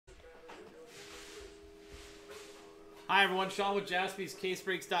Hi everyone, Sean with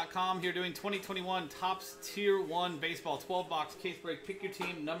JaspysCaseBreaks.com here doing 2021 Topps Tier 1 Baseball 12-box case break. Pick your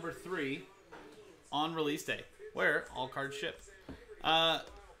team number 3 on release day, where all cards ship.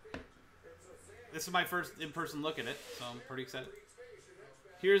 This is my first in-person look at it, so I'm pretty excited.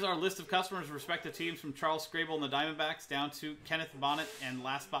 Here's our list of customers' respective teams from Charles Scrabble and the Diamondbacks down to Kenneth Bonnet and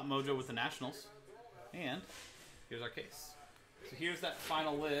Last Spot Mojo with the Nationals. And here's our case. So here's that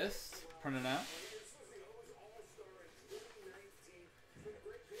final list printed out.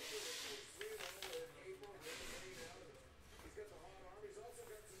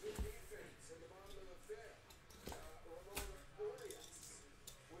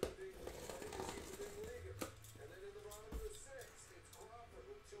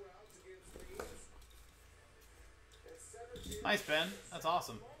 Nice, Ben. That's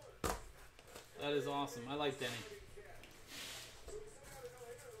awesome. That is awesome. I like Denny.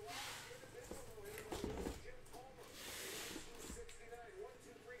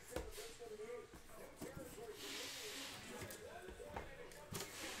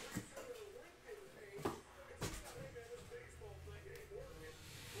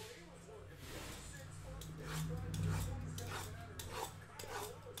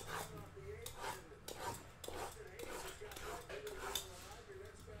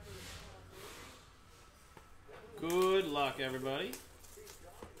 Good luck, everybody.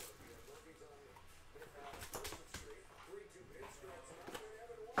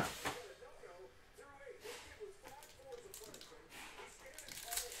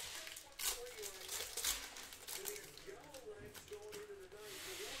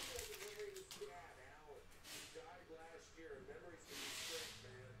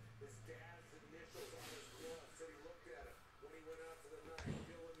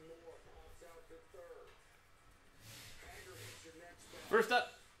 First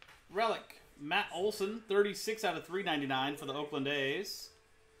up, Relic, Matt Olson, 36 out of 399 for the Oakland A's.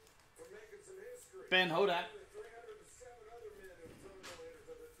 Ben Hodak.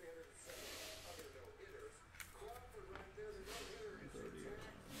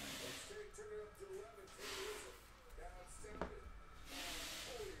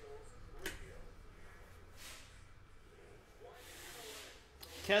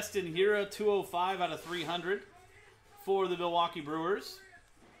 Keston Hiura, 205 out of 300. For the Milwaukee Brewers,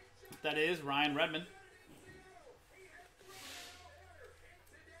 that is Ryan Redmond.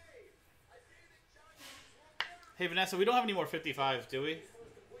 Hey Vanessa, we don't have any more 55s, do we?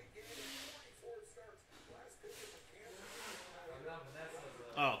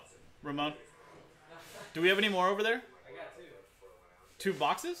 Oh, Ramon. Do we have any more over there? I got 2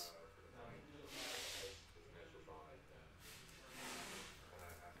 boxes?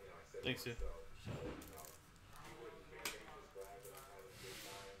 Thanks, dude.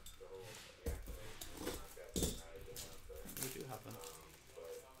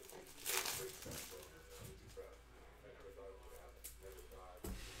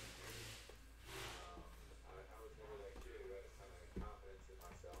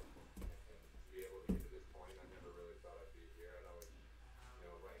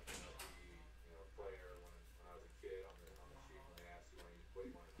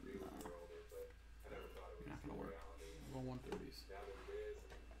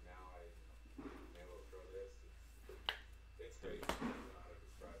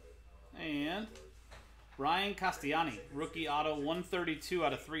 And Ryan Castellani, rookie auto, 132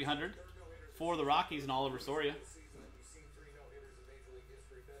 out of 300 for the Rockies and Oliver Soria.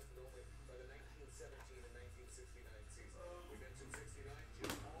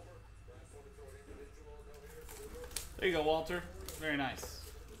 There you go, Walter. Very nice.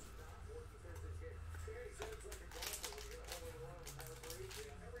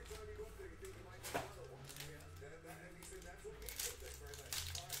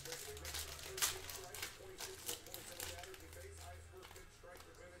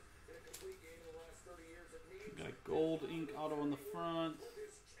 Got a gold ink auto on the front.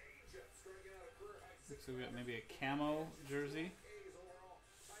 Looks like we got maybe a camo jersey.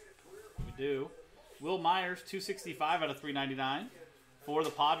 We do. Will Myers, 265 out of 399 for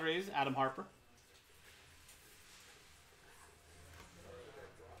the Padres, Adam Harper.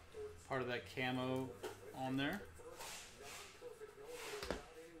 Part of that camo on there.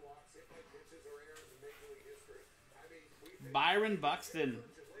 Byron Buxton,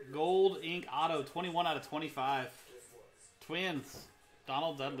 gold ink auto, 21 out of 25. Twins,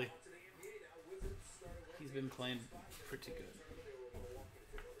 Donald Dudley. He's been playing pretty good.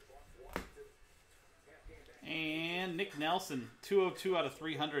 And Nick Nelson, 202 out of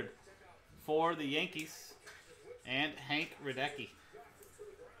 300 for the Yankees. And Hank Radecki.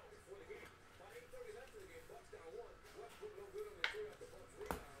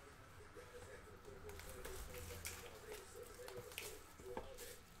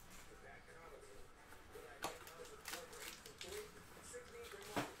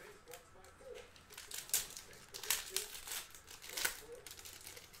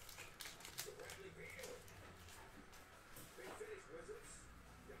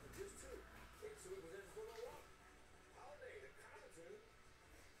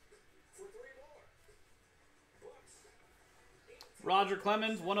 Roger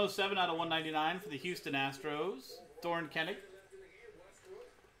Clemens, 107 out of 199 for the Houston Astros. Doran Kennick.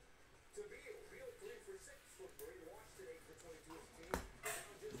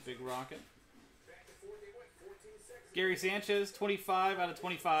 Big Rocket. Gary Sanchez, 25 out of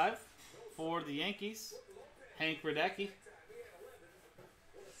 25 for the Yankees. Hank Radecki.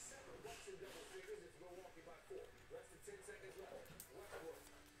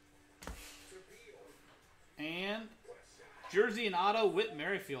 And jersey and auto, Whit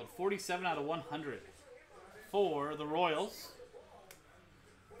Merrifield, 47 out of 100 for the Royals.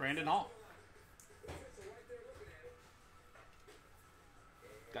 Brandon Hall.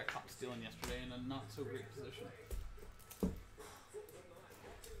 Got caught stealing yesterday in a not so great position.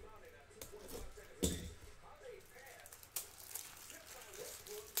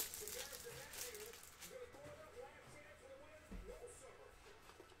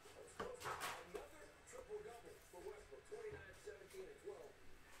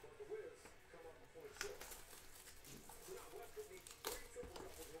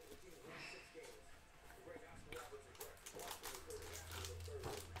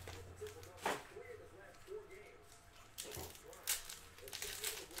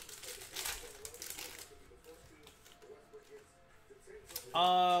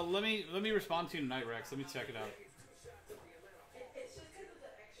 Let me respond to you tonight, Rex. Let me check it out. It's just because of the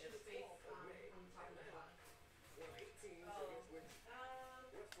extra space on top of the box.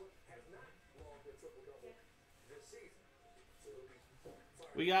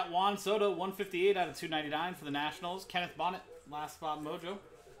 We got Juan Soto, 158 out of 299 for the Nationals. Kenneth Bonnet, last spot mojo.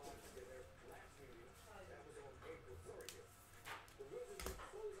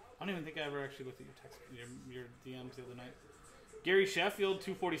 I don't even think I ever actually looked at your text, your DMs the other night. Gary Sheffield,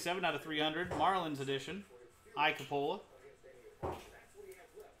 247 out of 300. Marlins edition. I Capola.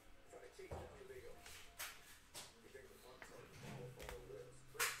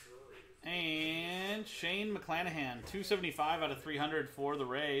 And Shane McClanahan, 275 out of 300 for the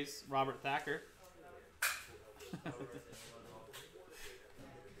Rays. Robert Thacker.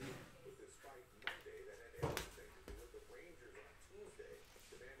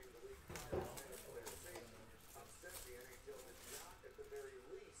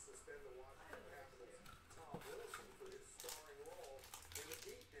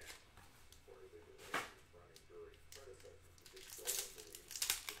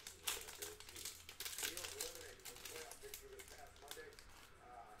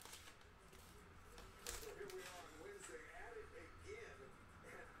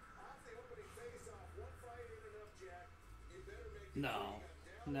 No,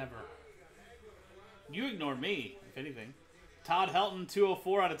 never. You ignore me, if anything. Todd Helton,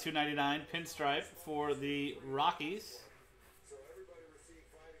 204 out of 299. Pinstripe for the Rockies.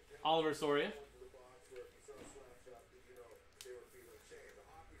 Oliver Soria.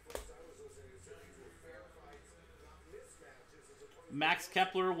 Max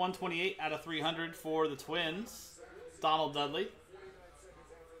Kepler, 128 out of 300 for the Twins. Donald Dudley.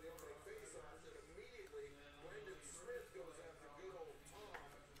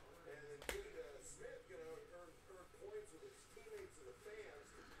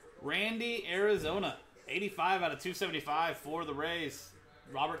 Randy Arizona, 85 out of 275 for the Rays.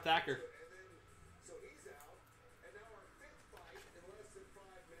 Robert Thacker.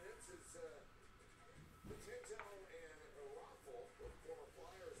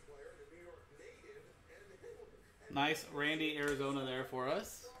 Nice Randy Arizona there for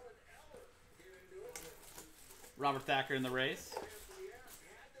us. Robert Thacker in the Rays.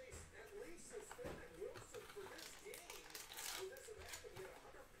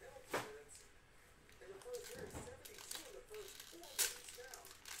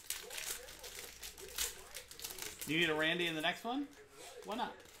 You need a Randy in the next one? Why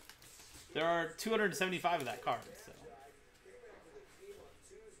not? There are 275 of that card, so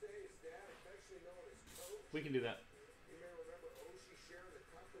we can do that.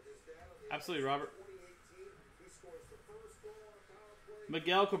 Absolutely, Robert.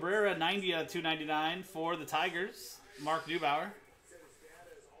 Miguel Cabrera, 90 out of 299 for the Tigers. Mark Neubauer. It's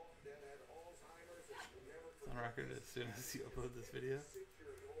on record as soon as you upload this video.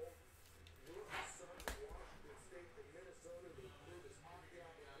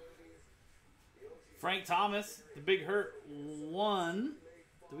 Frank Thomas, the big hurt, 1.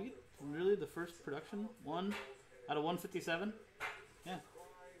 Did we get really the first production? 1 out of 157? Yeah.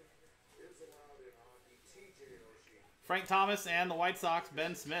 Frank Thomas and the White Sox,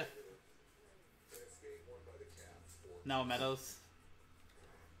 Ben Smith. No, Meadows.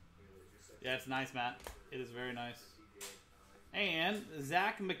 Yeah, it's nice, Matt. It is very nice. And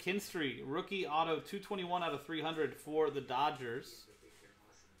Zach McKinstry, rookie auto, 221 out of 300 for the Dodgers.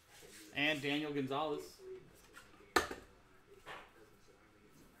 And Daniel Gonzalez.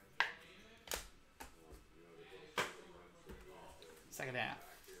 Second half.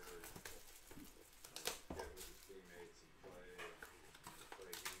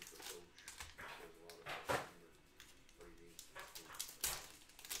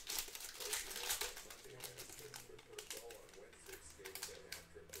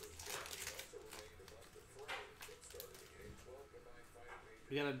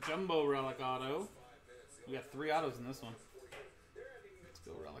 We got a jumbo relic auto. We got 3 autos in this one. Let's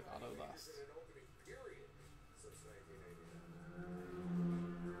go relic auto last.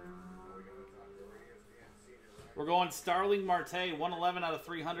 We're going Starling Marte, 111 out of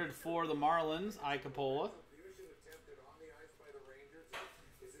 300 for the Marlins. Icapola.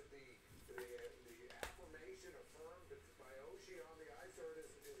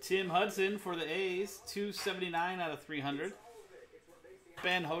 Tim Hudson for the A's, 279 out of 300.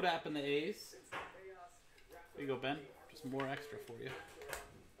 Ben Hodap in the A's. There you go, Ben. Just more extra for you.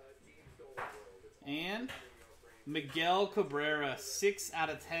 And Miguel Cabrera, 6 out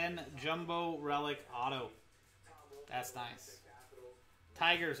of 10 jumbo relic auto. That's nice.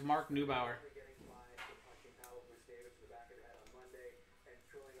 Tigers, Mark Neubauer.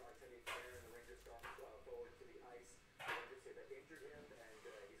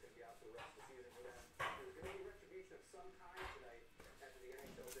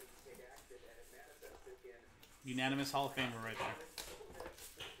 Unanimous Hall of Famer right there.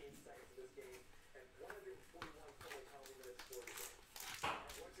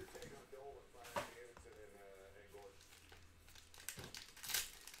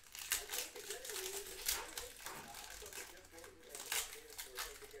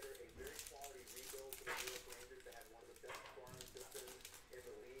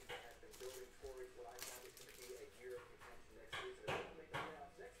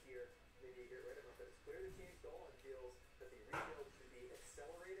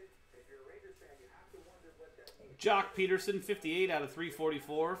 Jock Peterson, 58 out of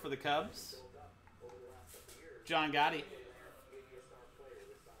 344 for the Cubs. John Gotti.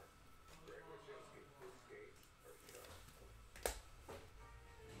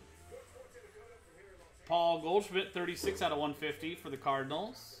 Paul Goldschmidt, 36 out of 150 for the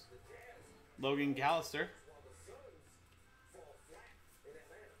Cardinals. Logan Callister.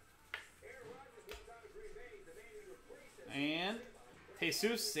 And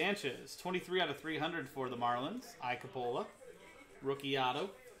Jesus Sanchez, 23 out of 300 for the Marlins. Icapola, rookie auto.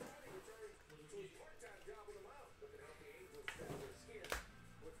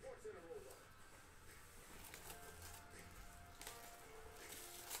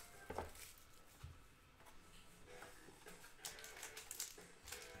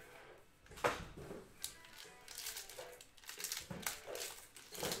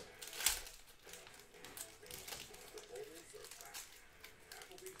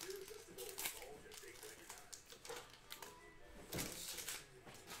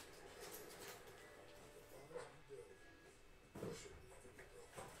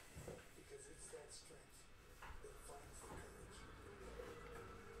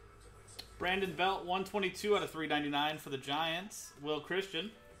 Brandon Belt, 122 out of 399 for the Giants. Will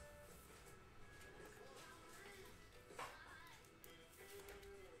Christian.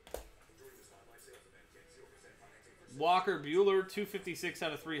 Walker Buehler, 256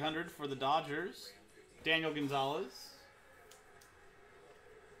 out of 300 for the Dodgers. Daniel Gonzalez.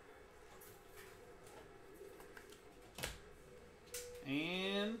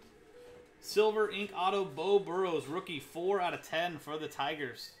 And Silver Ink Auto Bo Burrows, rookie, 4 out of 10 for the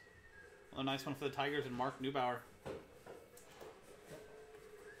Tigers. A nice one for the Tigers and Mark Neubauer.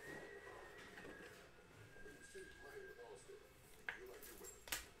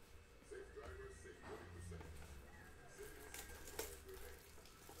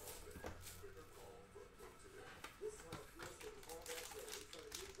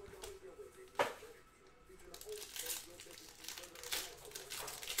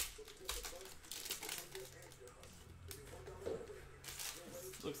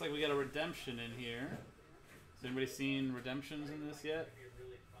 Looks like we got a redemption in here. Has anybody seen redemptions in this yet?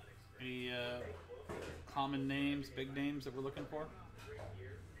 Any common names, big names that we're looking for?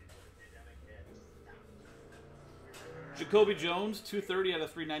 Jacoby Jones, 230 out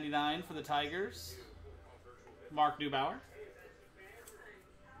of 399 for the Tigers. Mark Neubauer.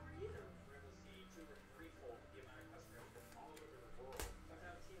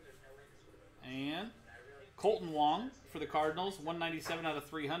 And Colton Wong for the Cardinals, 197 out of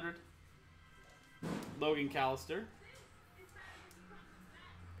 300. Logan Callister.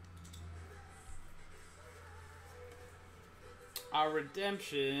 Our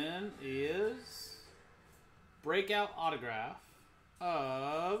redemption is breakout autograph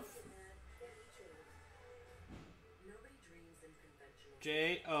of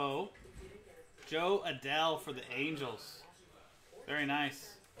J.O. Joe Adele for the Angels. Very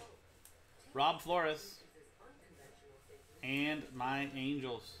nice. Rob Flores. And my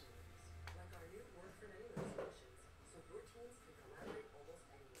Angels.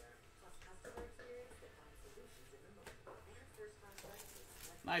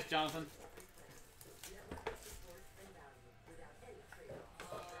 Nice, Jonathan.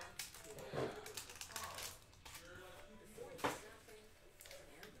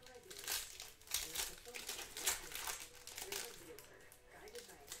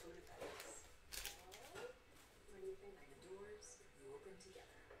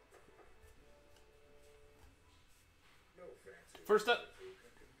 First up,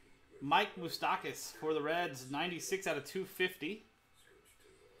 Mike Moustakas for the Reds, 96 out of 250.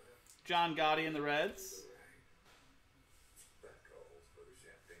 John Gotti in the Reds.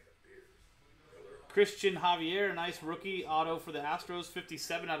 Christian Javier, nice rookie auto for the Astros,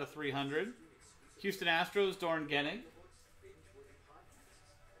 57 out of 300. Houston Astros, Doran Genning.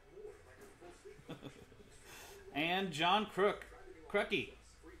 And John Krookie,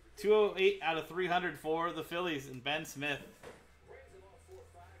 208 out of 300 for the Phillies, and Ben Smith.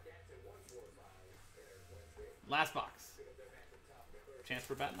 Last box. Chance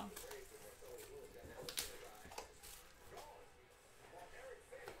for batting off.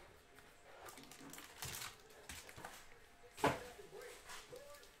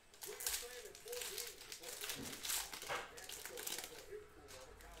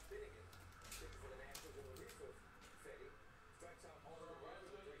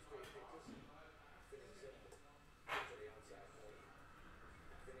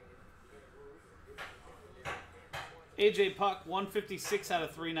 AJ Puck, 156 out of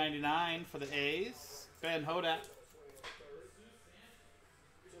 399 for the A's. Ben Hodak.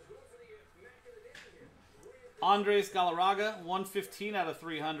 Andres Galarraga, 115 out of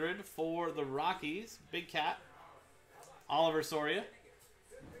 300 for the Rockies. Big Cat. Oliver Soria.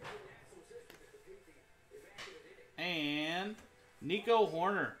 And Nico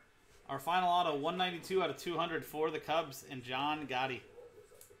Horner. Our final auto, 192 out of 200 for the Cubs and John Gotti.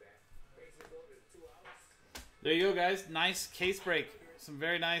 There you go, guys. Nice case break. Some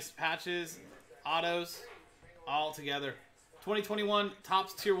very nice patches, autos, all together. 2021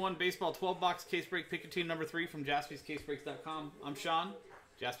 Topps Tier 1 Baseball 12-box case break. Pick your team number 3 from jaspyscasebreaks.com. I'm Sean,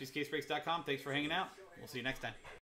 jaspyscasebreaks.com. Thanks for hanging out. We'll see you next time.